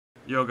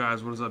Yo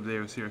guys, what is up?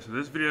 Davis here. So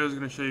this video is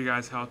going to show you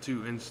guys how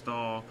to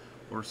install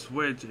or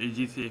switch a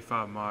GTA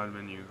 5 mod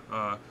menu.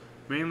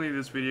 Mainly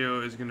this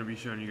video is going to be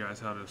showing you guys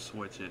how to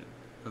switch it,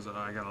 because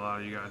I got a lot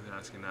of you guys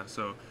asking that.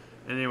 So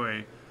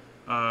anyway,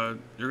 you're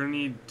going to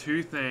need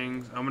two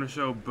things. I'm going to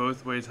show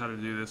both ways how to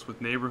do this, with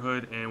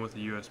neighborhood and with a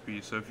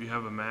USB. So if you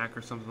have a Mac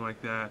or something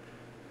like that,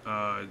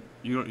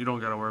 you don't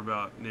got to worry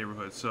about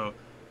neighborhood. So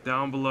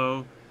down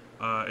below,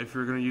 if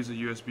you're going to use a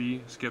USB,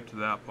 skip to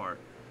that part.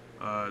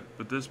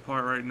 But this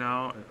part right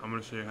now, I'm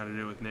going to show you how to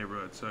do it with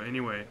neighborhood. So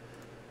anyway,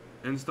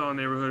 install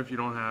neighborhood if you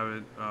don't have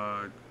it.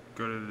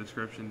 Go to the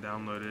description,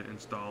 download it,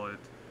 install it.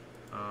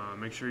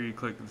 Make sure you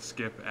click the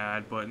skip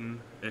ad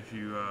button if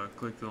you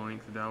click the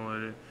link to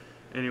download it.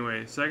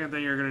 Anyway, second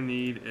thing you're going to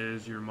need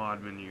is your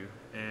mod menu.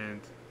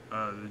 And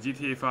the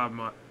GTA 5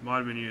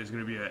 mod menu is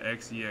going to be an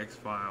XEX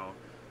file.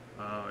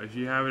 If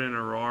you have it in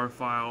a RAR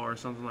file or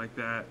something like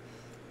that,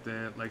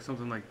 then like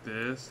something like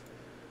this,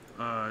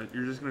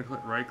 you're just going to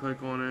right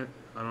click on it.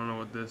 I don't know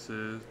what this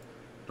is,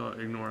 don't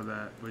ignore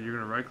that, but you're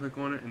going to right click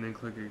on it and then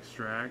click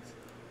extract,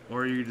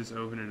 or you can just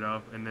open it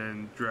up and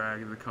then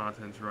drag the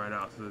contents right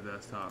out to the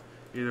desktop.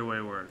 Either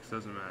way works,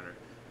 doesn't matter.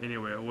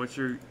 Anyway, what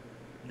you're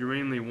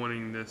mainly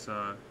wanting this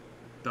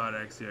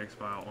 .xex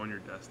file on your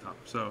desktop.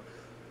 So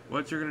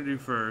what you're going to do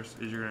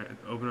first is you're going to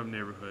open up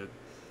neighborhood,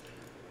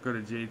 go to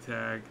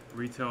JTAG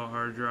retail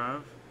hard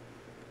drive,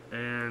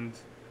 and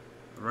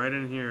right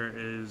in here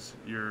is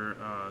your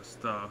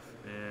stuff.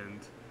 And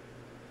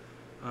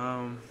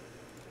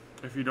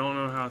if you don't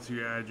know how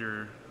to add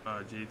your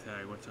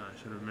JTAG, which I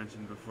should have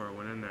mentioned before I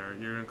went in there,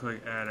 you're going to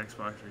click add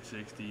Xbox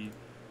 360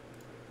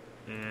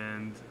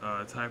 and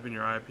type in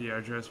your IP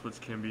address,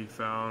 which can be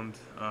found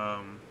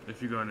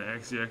if you go into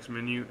XEX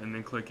menu and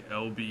then click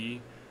LB.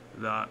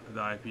 The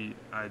IP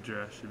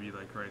address should be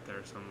like right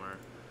there somewhere.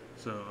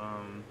 So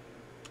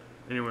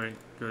anyway,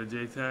 go to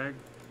JTAG,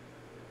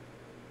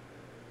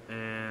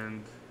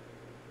 and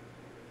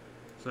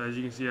so as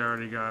you can see, I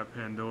already got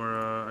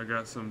Pandora. I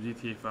got some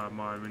GTA 5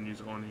 mod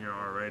menus on here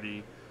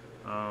already,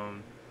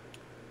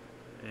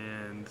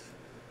 and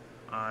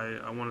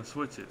I want to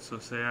switch it. So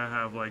say I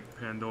have like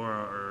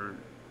Pandora or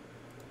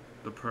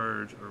the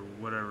Purge or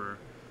whatever,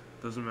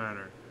 doesn't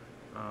matter.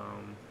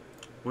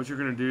 What you're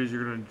gonna do is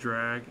you're gonna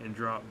drag and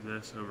drop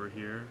this over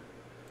here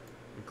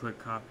and click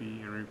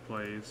copy and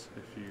replace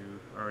if you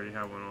already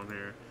have one on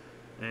here,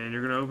 and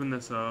you're gonna open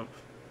this up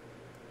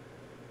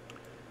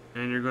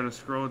and you're gonna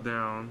scroll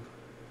down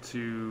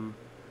to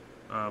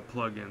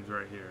plugins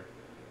right here,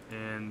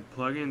 and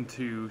plugin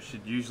 2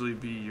 should usually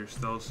be your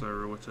stealth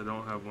server, which I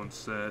don't have one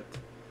set.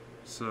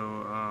 So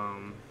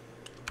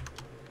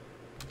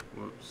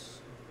whoops.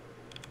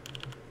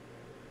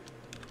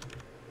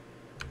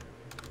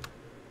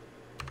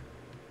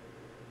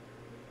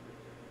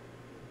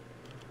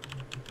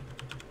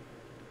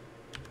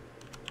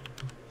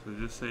 So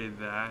just say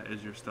that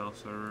is your stealth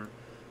server,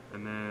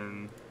 and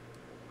then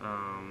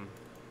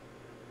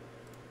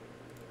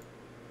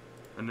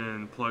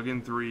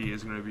plugin 3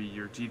 is going to be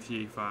your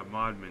GTA 5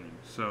 mod menu.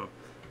 So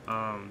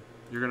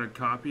you're going to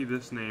copy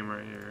this name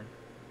right here,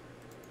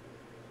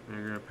 and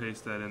you're going to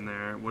paste that in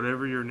there.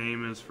 Whatever your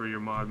name is for your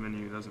mod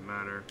menu, doesn't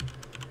matter.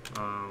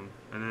 And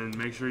then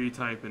make sure you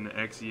type in the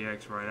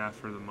XEX right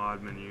after the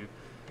mod menu.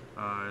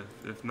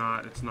 If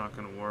not, it's not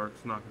going to work.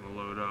 It's not going to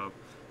load up.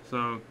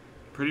 So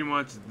pretty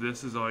much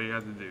this is all you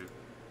have to do.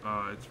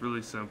 It's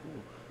really simple.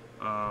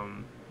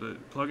 The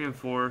plugin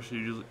 4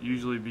 should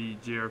usually be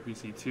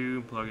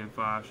gRPC2, plugin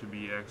 5 should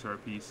be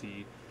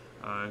XRPC.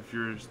 If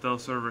your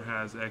stealth server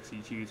has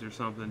XE cheats or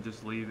something,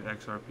 just leave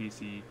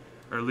XRPC,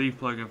 or leave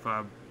plugin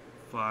 5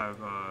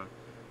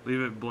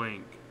 leave it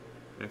blank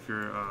if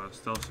your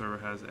stealth server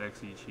has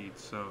XE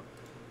cheats. So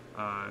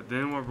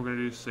then what we're going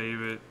to do is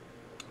save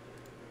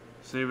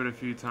it a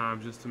few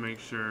times just to make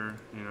sure,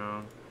 you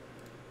know.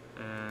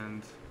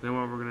 And then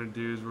what we're going to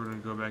do is we're going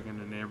to go back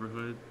into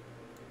neighborhood,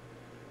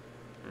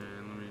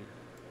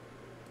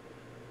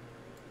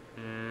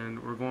 and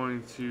we're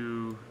going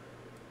to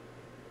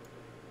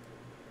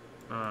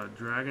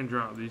drag and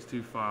drop these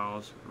two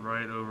files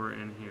right over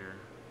in here.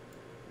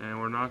 And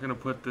we're not going to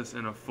put this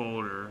in a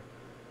folder.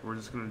 We're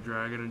just going to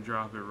drag it and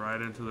drop it right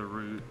into the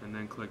root, and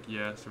then click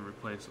yes and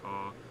replace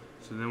all.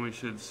 So then we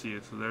should see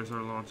it. So there's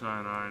our launch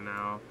INI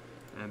now,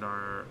 and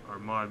our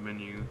mod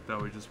menu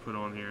that we just put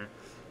on here.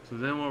 So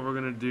then what we're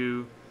going to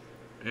do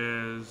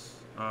is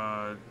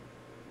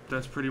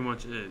that's pretty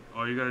much it.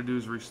 All you got to do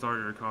is restart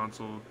your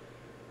console,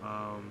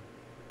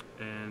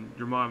 and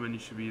your mod menu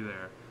should be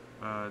there.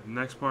 The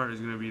next part is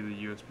going to be the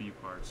USB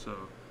part. So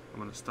I'm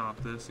going to stop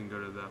this and go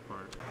to that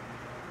part.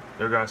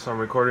 Yo guys, so I'm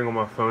recording on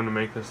my phone to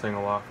make this thing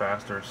a lot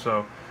faster.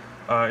 So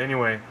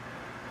anyway,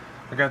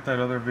 I got that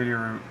other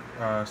video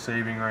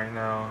saving right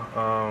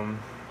now.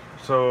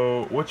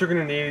 So what you're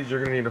going to need is you're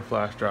going to need a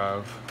flash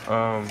drive.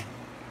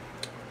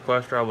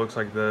 Flash drive looks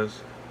like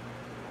this,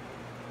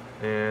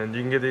 and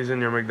you can get these in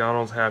your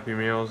McDonald's Happy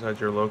Meals at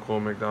your local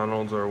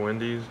McDonald's or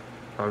Wendy's.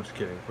 I'm just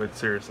kidding, but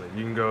seriously,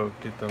 you can go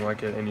get them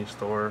like at any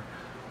store.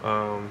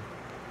 Doesn't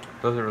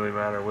really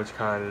matter which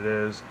kind it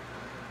is.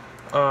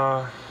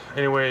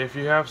 anyway, if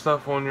you have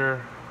stuff on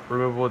your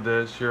removable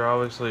disk, you're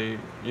obviously,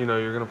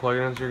 you're gonna plug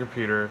it into your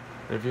computer.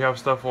 And if you have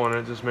stuff on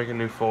it, just make a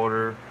new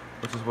folder,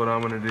 which is what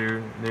I'm gonna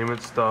do. Name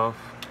it stuff,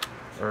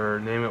 or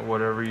name it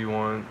whatever you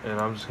want, and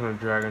I'm just gonna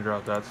drag and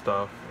drop that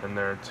stuff in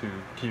there to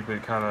keep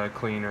it kind of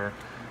cleaner,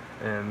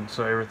 and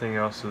so everything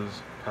else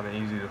is kind of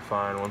easy to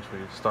find once we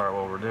start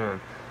what we're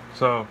doing.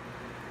 So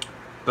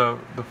the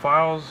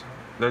files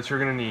that you're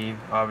gonna need,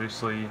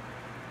 obviously,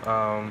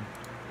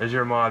 is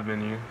your mod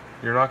menu.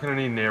 You're not gonna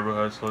need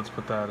neighborhood, so let's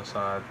put that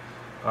aside.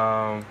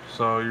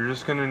 So you're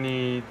just gonna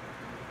need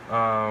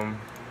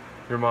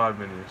your mod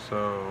menu.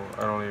 So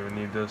I don't even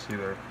need this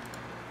either.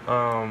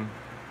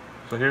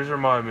 So here's your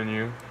mod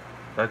menu.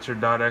 That's your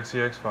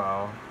 .xex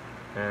file,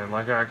 and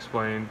like I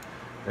explained,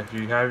 if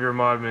you have your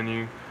mod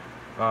menu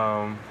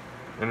and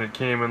it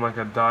came in like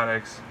a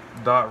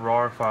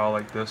 .rar file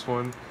like this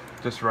one,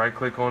 just right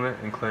click on it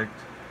and click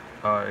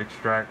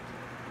extract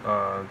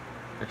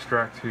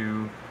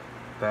to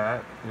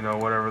that,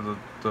 whatever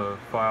the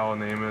file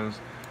name is,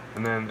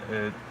 and then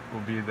it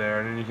will be there,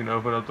 and then you can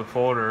open up the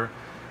folder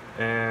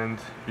and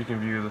you can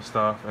view the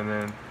stuff. And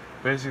then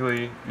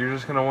basically you're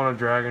just going to want to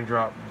drag and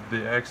drop the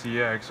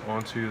XEX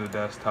onto the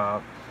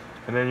desktop,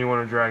 and then you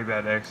want to drag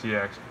that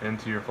XEX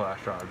into your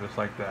flash drive just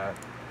like that.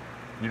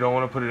 You don't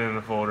want to put it in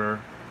a folder.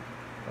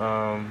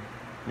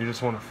 You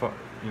just want to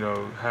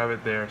have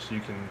it there so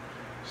you can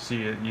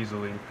see it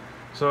easily.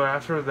 So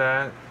after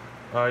that,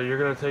 you're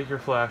going to take your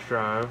flash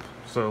drive.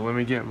 So let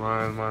me get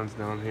mine's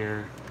down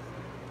here.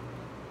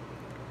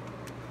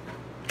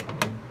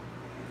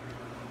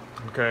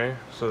 Okay,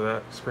 so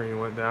that screen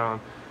went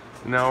down.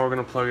 Now we're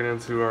going to plug it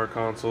into our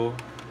console.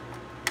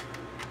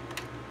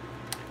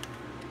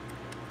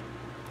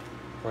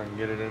 If I can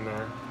get it in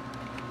there.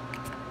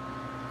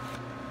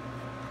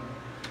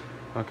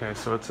 Okay,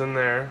 so it's in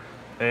there,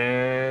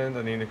 and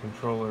I need a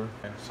controller.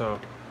 Okay, so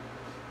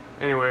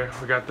anyway,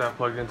 we got that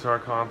plugged into our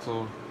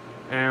console,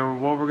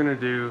 and what we're going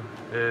to do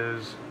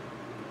is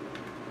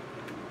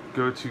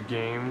go to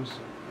games,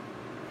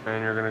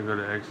 and you're going to go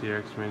to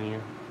XEX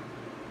menu.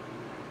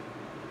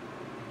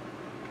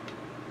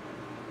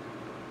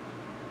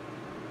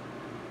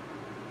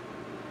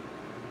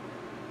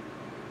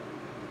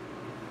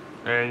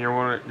 And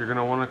you're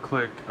gonna want to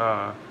click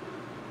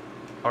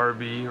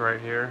RB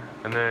right here,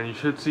 and then you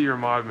should see your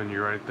mod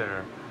menu right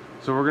there.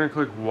 So we're gonna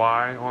click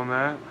Y on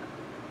that,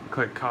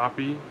 click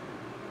copy,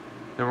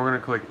 then we're gonna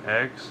click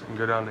X and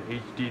go down to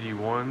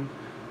HDD1,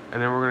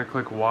 and then we're gonna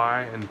click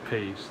Y and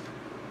paste.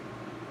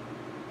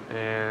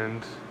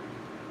 And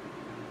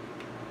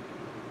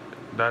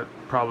that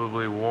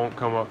probably won't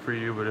come up for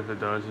you, but if it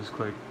does, just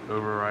click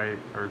overwrite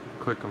or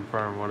click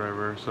confirm,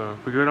 whatever. So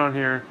if we go down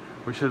here,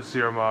 we should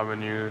see our mod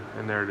menu,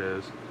 and there it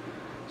is.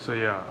 So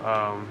yeah,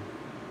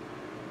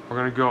 we're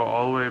gonna go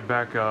all the way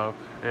back up,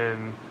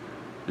 and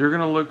you're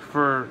gonna look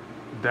for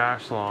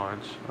dash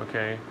launch.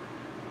 Okay,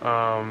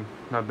 now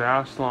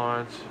dash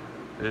launch,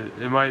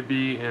 it might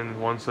be in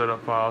one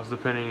setup files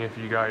depending if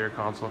you got your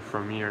console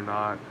from me or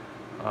not.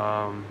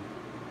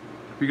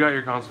 If you got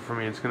your console from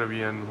me, it's gonna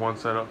be in one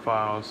setup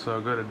files. So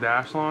go to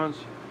dash launch,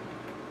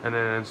 and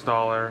then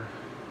installer,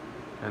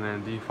 and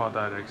then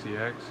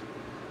default.xex.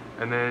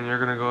 And then you're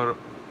gonna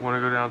want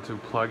to go down to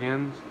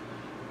plugins,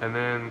 and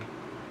then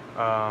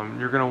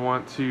you're gonna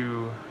want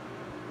to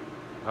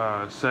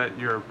set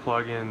your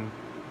plugin.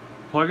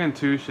 Plugin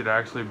 2 should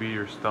actually be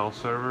your stealth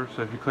server.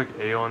 So if you click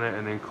A on it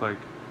and then click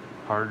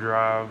hard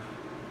drive,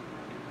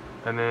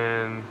 and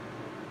then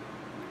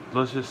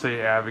let's just say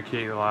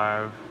Advocate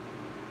Live,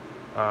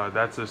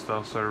 that's a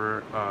stealth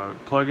server.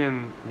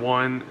 Plugin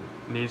 1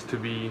 needs to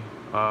be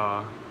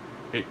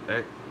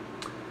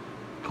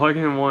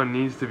Plugin 1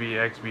 needs to be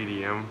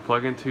XBDM,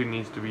 plugin 2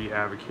 needs to be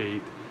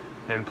Advocate,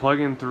 and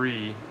plugin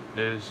 3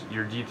 is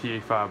your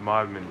GTA 5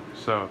 mod menu.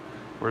 So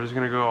we're just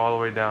going to go all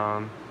the way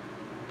down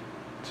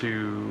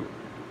to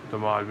the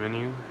mod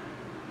menu,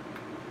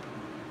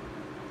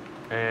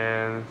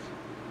 and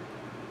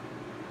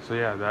so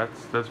yeah,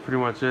 that's pretty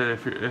much it.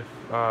 If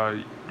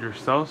your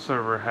stealth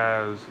server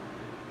has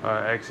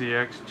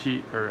XEX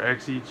cheat or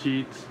XE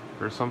cheats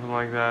or something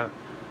like that,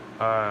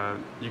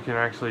 you can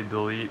actually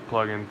delete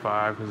plugin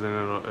 5, because then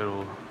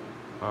it'll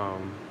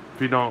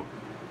if you don't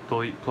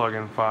delete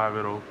plugin 5,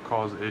 it'll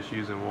cause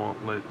issues and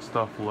won't let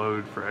stuff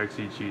load for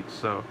XE cheats.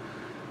 So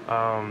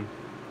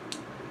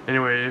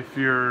anyway, if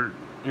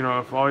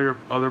if all your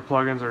other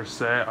plugins are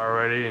set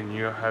already and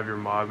you have your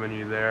mod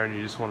menu there and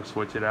you just want to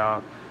switch it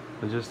out,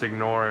 then just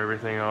ignore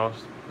everything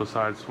else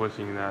besides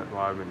switching that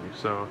mod menu.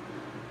 So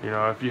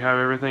if you have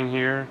everything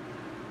here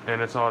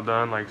and it's all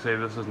done, like say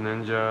this is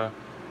Ninja,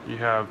 you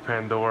have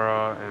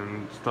Pandora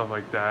and stuff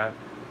like that,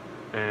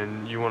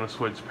 and you want to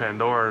switch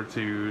Pandora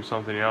to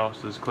something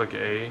else, just click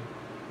A,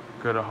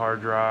 go to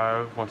hard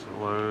drive once it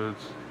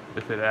loads.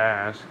 If it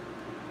asks,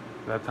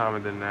 that time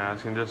it didn't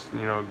ask, and just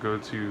go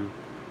to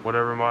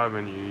whatever mod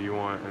menu you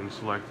want and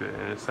select it,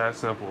 and it's that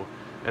simple.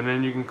 And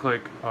then you can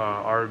click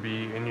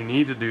RB, and you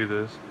need to do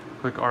this,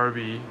 click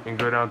RB and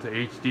go down to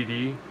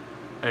HDD,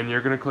 and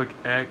you're going to click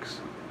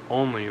X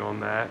only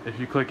on that. If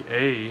you click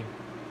A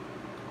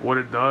what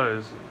it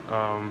does,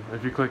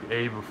 if you click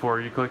A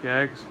before you click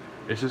X,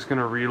 it's just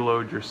gonna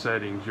reload your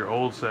settings, your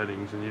old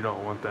settings, and you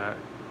don't want that.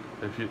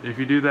 If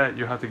you do that,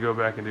 you'll have to go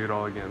back and do it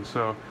all again.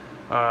 So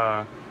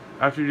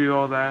after you do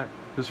all that,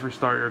 just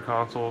restart your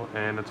console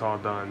and it's all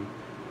done,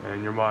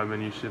 and your mod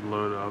menu should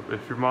load up.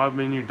 If your mod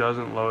menu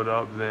doesn't load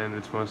up, then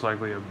it's most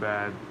likely a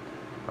bad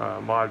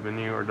mod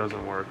menu or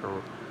doesn't work.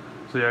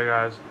 So yeah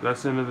guys,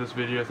 that's the end of this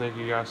video. Thank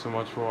you guys so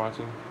much for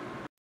watching.